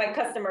searching my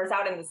customers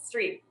out in the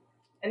street.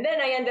 And then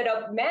I ended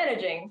up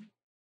managing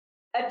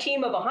a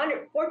team of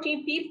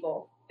 114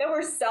 people that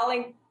were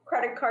selling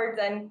credit cards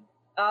and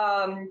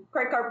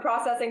credit card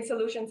processing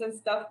solutions and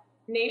stuff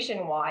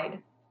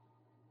nationwide.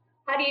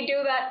 How do you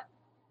do that?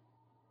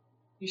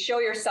 You show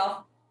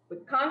yourself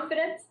with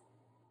confidence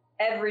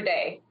every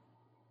day.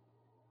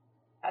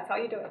 That's how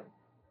you do it.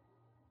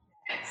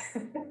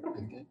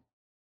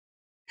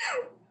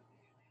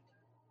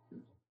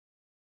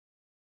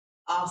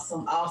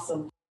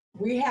 Awesome.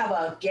 We have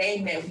a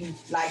game that we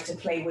like to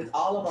play with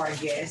all of our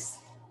guests.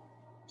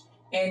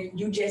 And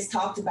you just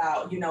talked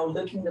about,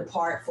 looking the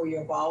part for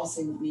your boss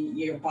and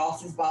your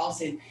boss's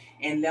boss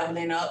and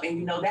leveling up.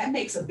 And, that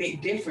makes a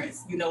big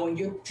difference. When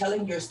you're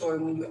telling your story,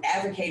 when you're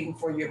advocating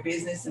for your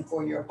business and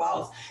for your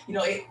boss,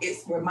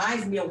 it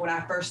reminds me of when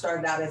I first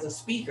started out as a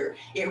speaker.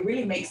 It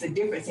really makes a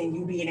difference in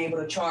you being able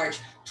to charge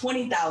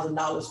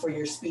 $20,000 for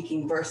your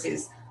speaking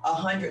versus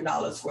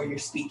 $100 for your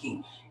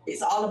speaking.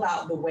 It's all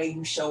about the way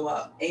you show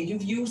up. And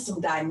you've used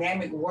some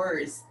dynamic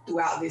words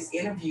throughout this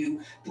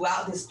interview,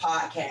 throughout this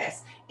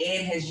podcast.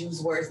 Ann has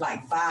used words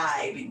like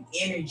vibe and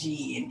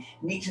energy, and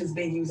Nietzsche has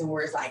been using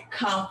words like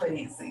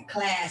confidence and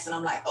class. And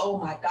I'm like, oh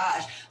my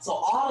gosh. So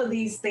all of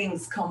these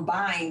things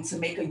combine to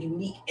make a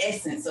unique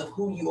essence of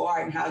who you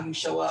are and how you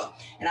show up.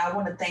 And I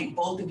want to thank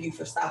both of you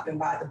for stopping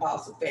by The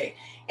Boss Effect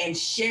and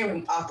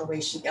sharing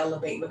Operation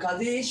Elevate,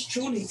 because it is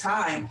truly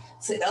time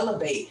to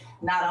elevate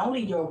not only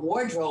your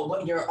wardrobe,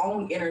 but your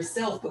own inner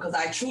self, because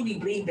I truly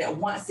believe that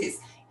once it's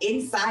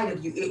inside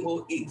of you, it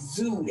will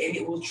exude and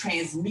it will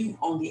transmute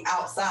on the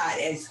outside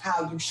as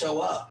how you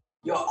show up.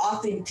 Your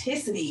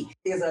authenticity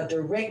is a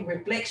direct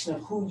reflection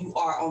of who you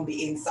are on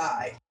the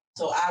inside.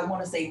 So I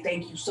want to say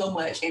thank you so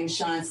much. And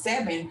Sean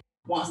 7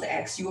 wants to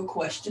ask you a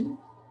question.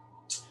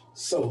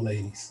 So,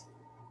 ladies,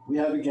 we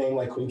have a game,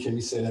 like Queen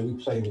Kimmy said, that we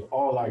play with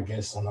all our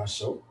guests on our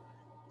show.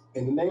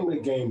 And the name of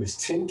the game is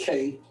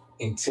 10K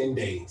in 10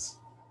 days.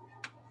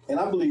 And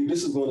I believe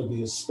this is going to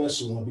be a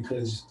special one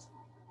because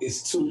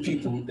it's two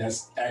people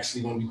that's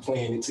actually going to be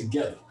playing it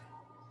together.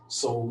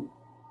 So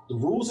the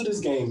rules of this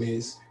game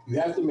is you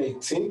have to make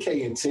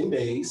 10K in 10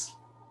 days.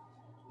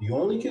 You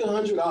only get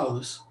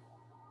 $100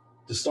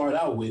 to start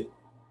out with.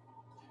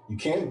 You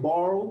can't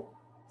borrow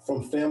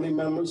from family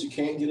members. You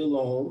can't get a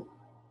loan.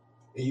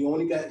 And you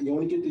only get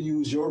to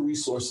use your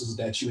resources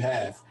that you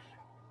have.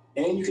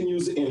 And you can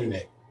use the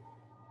internet.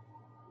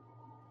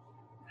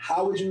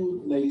 How would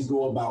you ladies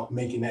go about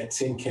making that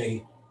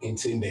 10K in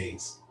 10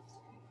 days?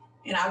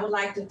 And I would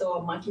like to throw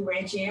a monkey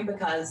wrench in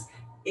because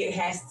it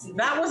has to.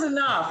 That was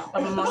enough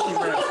of a monkey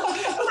wrench.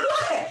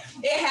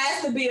 It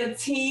has to be a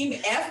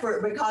team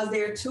effort because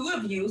there are two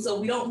of you.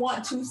 So we don't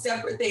want two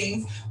separate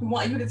things. We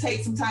want you to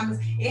take some time.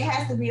 It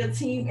has to be a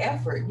team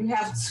effort. You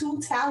have two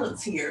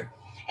talents here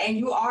and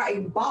you are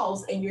a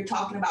boss and you're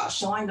talking about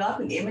showing up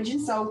and imaging.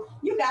 So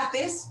you got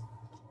this.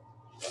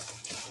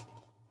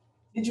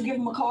 Did you give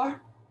him a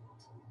car?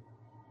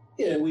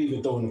 Yeah, we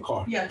even throw in the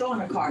car. Yeah, throw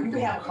in a car. You can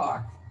have a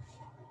car,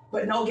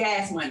 but no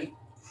gas money.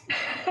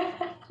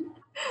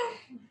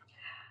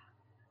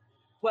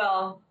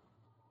 Well,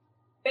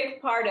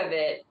 big part of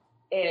it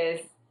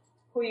is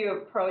who you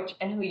approach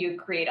and who you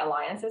create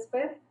alliances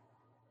with.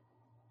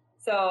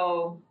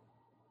 So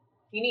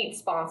you need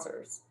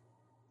sponsors.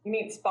 You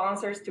need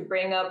sponsors to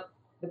bring up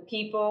the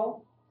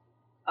people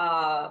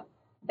that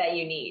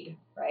you need,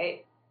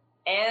 right?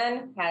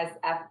 Ann has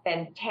a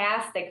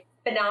fantastic,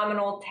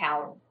 phenomenal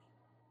talent.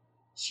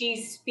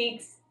 She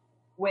speaks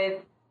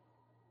with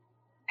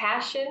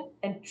passion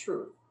and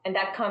truth. And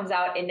that comes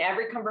out in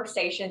every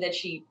conversation that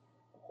she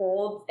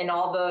holds and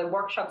all the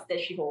workshops that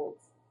she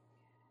holds.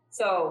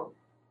 So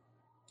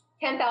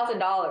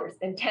 $10,000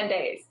 in 10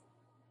 days.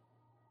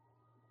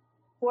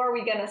 Who are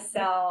we going to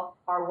sell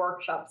our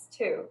workshops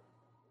to?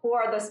 Who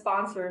are the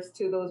sponsors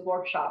to those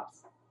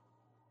workshops?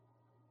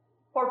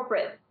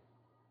 Corporate.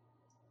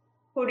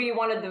 Who do you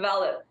want to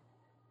develop?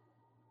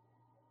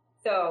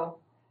 So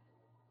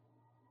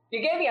you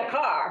gave me a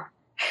car.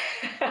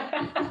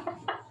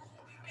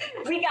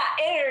 We got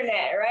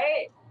internet,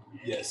 right?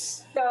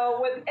 Yes. So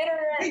with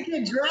internet, We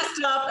get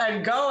dressed up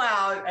and go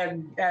out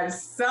and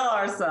sell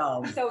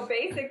ourselves. so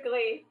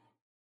basically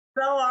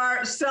Sell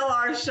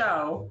our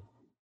show.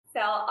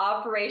 sell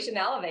Operation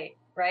Elevate,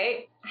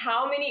 right?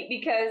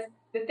 Because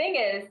the thing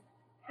is,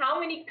 how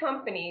many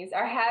companies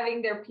are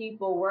having their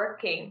people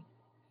working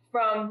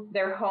from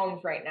their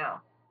homes right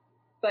now?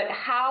 But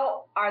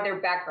how are their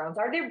backgrounds?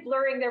 Are they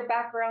blurring their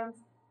backgrounds?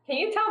 Can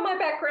you tell my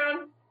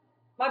background?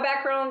 My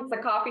background's a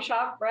coffee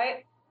shop,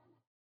 right?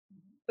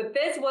 But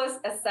this was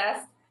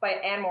assessed by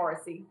Ann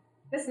Morrissey.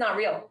 This is not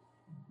real.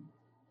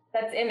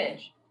 That's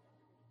image.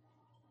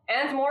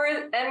 Ann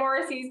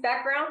Morrissey's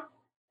background,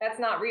 that's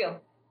not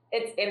real.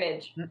 It's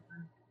image.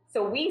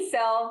 So we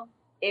sell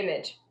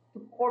image to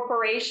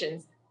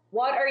corporations.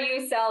 What are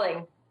you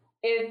selling?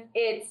 If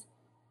it's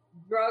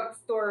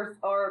drugstores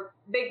or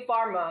big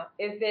pharma,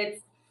 if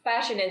it's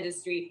fashion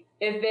industry,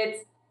 if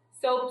it's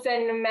soaps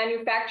and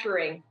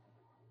manufacturing,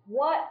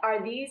 what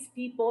are these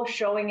people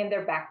showing in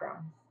their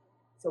background?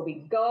 So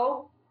we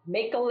go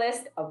make a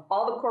list of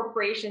all the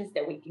corporations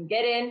that we can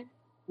get in.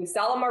 We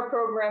sell them our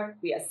program,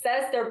 we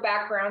assess their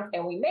backgrounds,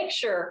 and we make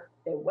sure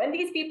that when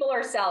these people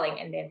are selling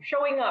and they're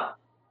showing up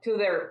to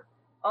their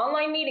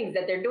online meetings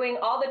that they're doing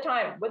all the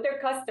time with their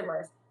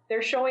customers,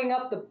 they're showing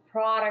up the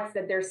products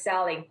that they're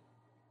selling,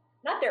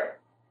 not their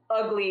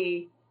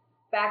ugly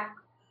back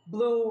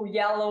blue,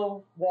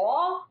 yellow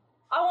wall.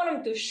 I want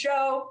them to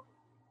show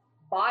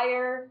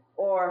Bayer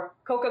or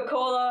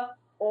Coca-Cola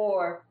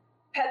or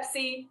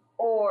Pepsi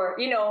or,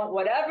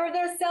 whatever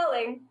they're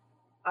selling.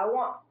 I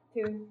want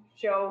to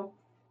showcase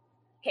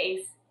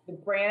the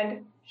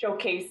brand,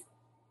 showcase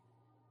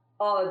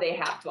all that they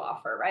have to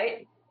offer,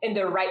 right? In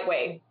the right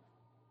way.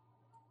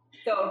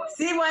 So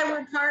see why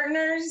we're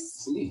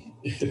partners? Do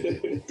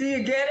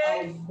you get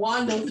it?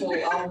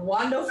 A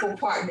wonderful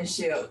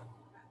partnership.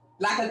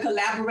 Like a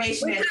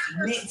collaboration that's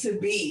meant to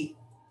be.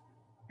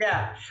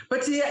 Yeah.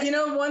 But see,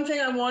 one thing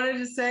I wanted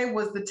to say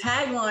was the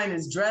tagline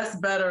is dress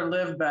better,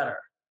 live better.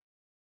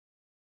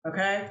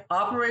 Okay?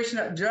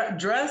 Operation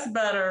dress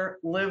better,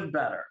 live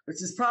better,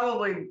 which is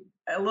probably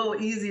a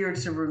little easier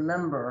to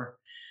remember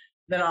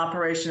than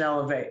Operation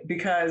Elevate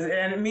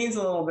and it means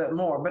a little bit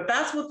more. But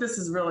that's what this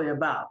is really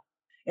about.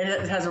 And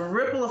it has a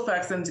ripple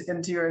effects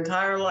into your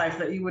entire life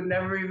that you would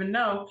never even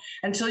know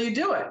until you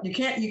do it. You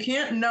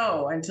can't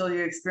know until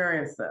you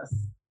experience this.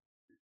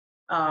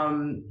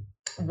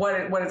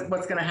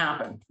 What's going to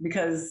happen,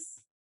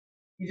 because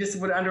you just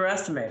would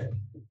underestimate it.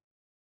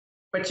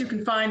 But you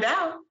can find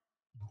out.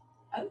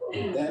 I don't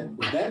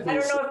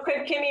know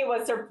if Kimmy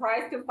was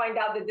surprised to find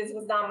out that this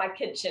was not my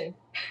kitchen.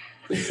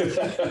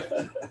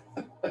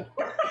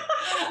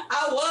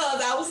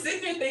 I was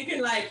sitting there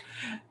thinking, like,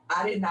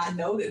 I did not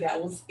know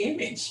that was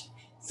image.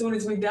 As soon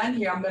as we're done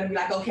here, I'm going to be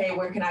like, okay,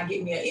 where can I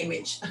get me an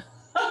image?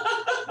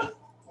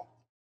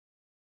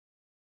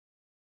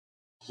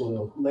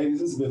 Well,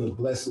 ladies, it's been a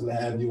blessing to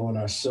have you on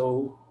our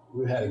show.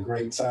 We've had a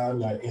great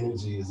time. Our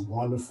energy is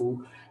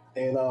wonderful.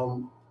 And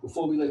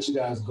before we let you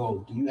guys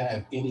go, do you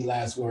have any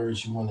last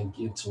words you want to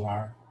give to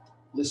our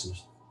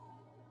listeners?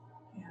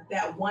 Yeah,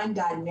 that one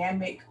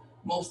dynamic,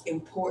 most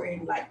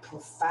important,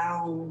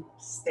 profound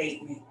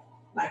statement.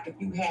 Like if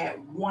you had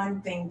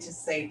one thing to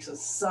say to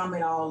sum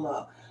it all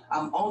up,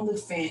 I'm on the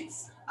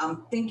fence.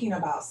 I'm thinking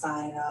about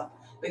signing up,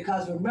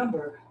 because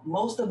remember,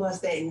 most of us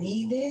that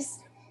need this,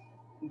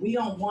 we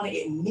don't want to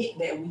admit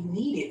that we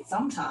need it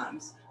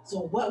sometimes.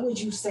 So what would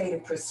you say to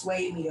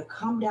persuade me to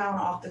come down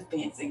off the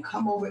fence and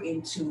come over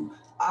into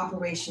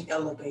Operation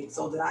Elevate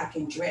so that I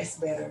can dress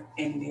better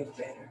and live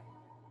better?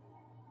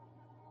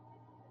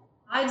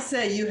 I'd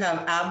say you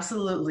have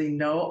absolutely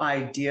no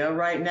idea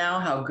right now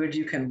how good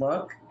you can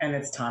look, and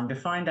it's time to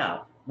find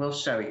out. We'll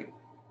show you.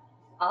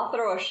 I'll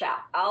throw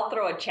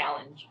a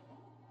challenge.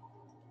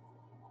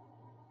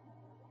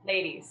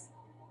 Ladies,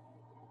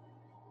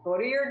 go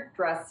to your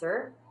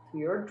dresser, to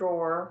your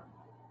drawer,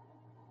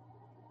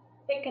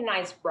 pick a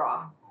nice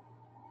bra.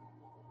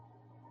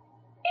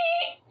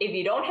 If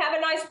you don't have a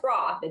nice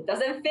bra that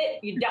doesn't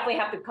fit, you definitely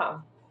have to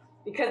come,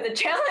 because the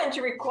challenge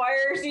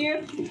requires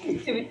you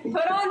to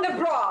put on the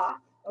bra,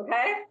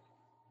 okay?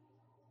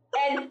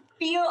 And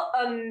feel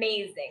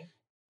amazing.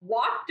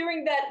 Walk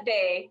during that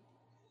day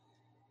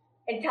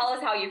and tell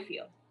us how you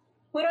feel.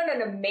 Put on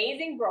an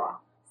amazing bra,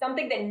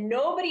 something that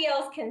nobody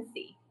else can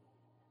see.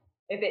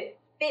 If it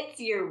fits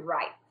you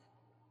right,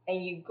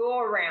 and you go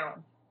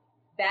around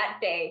that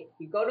day,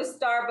 you go to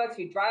Starbucks,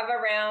 you drive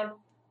around,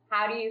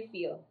 how do you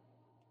feel?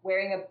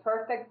 Wearing a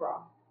perfect bra.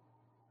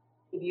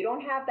 If you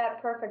don't have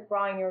that perfect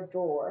bra in your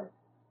drawer,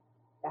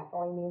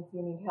 definitely means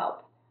you need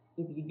help.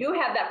 If you do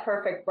have that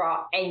perfect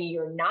bra and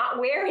you're not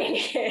wearing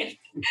it,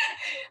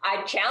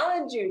 I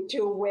challenge you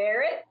to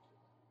wear it,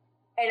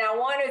 and I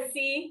want to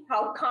see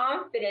how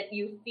confident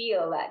you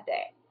feel that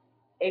day.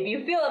 If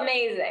you feel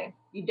amazing,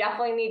 you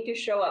definitely need to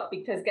show up,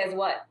 because guess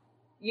what?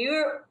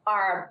 You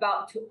are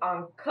about to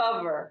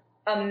uncover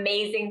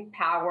amazing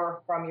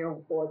power from your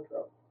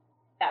wardrobe.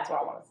 That's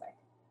what I want to say.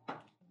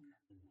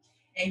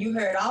 And you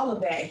heard all of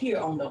that here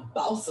on The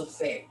Boss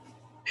Effect.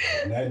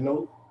 On that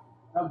note,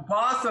 The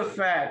Boss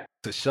Effect.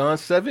 To Sean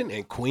Seven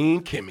and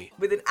Queen Kimmy.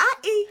 With an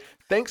IE.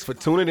 Thanks for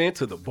tuning in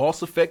to the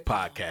Boss Effect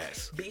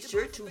Podcast. Be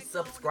sure to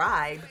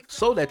subscribe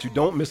so that you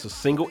don't miss a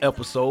single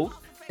episode.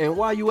 And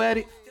while you at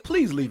it,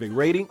 please leave a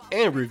rating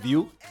and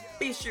review.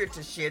 Be sure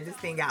to share this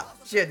thing out.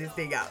 Share this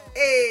thing out.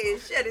 Hey,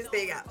 share this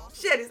thing out.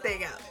 Share this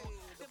thing out.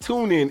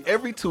 Tune in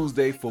every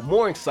Tuesday for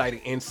more exciting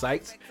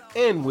insights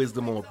and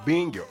wisdom on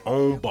being your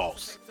own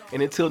boss.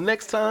 And until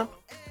next time,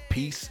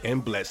 peace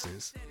and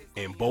blessings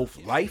in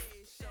both life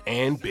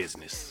and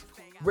business.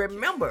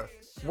 Remember,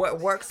 what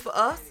works for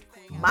us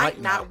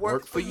might not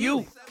work for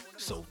you.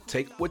 So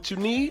take what you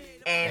need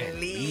And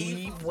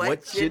leave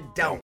what you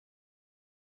don't.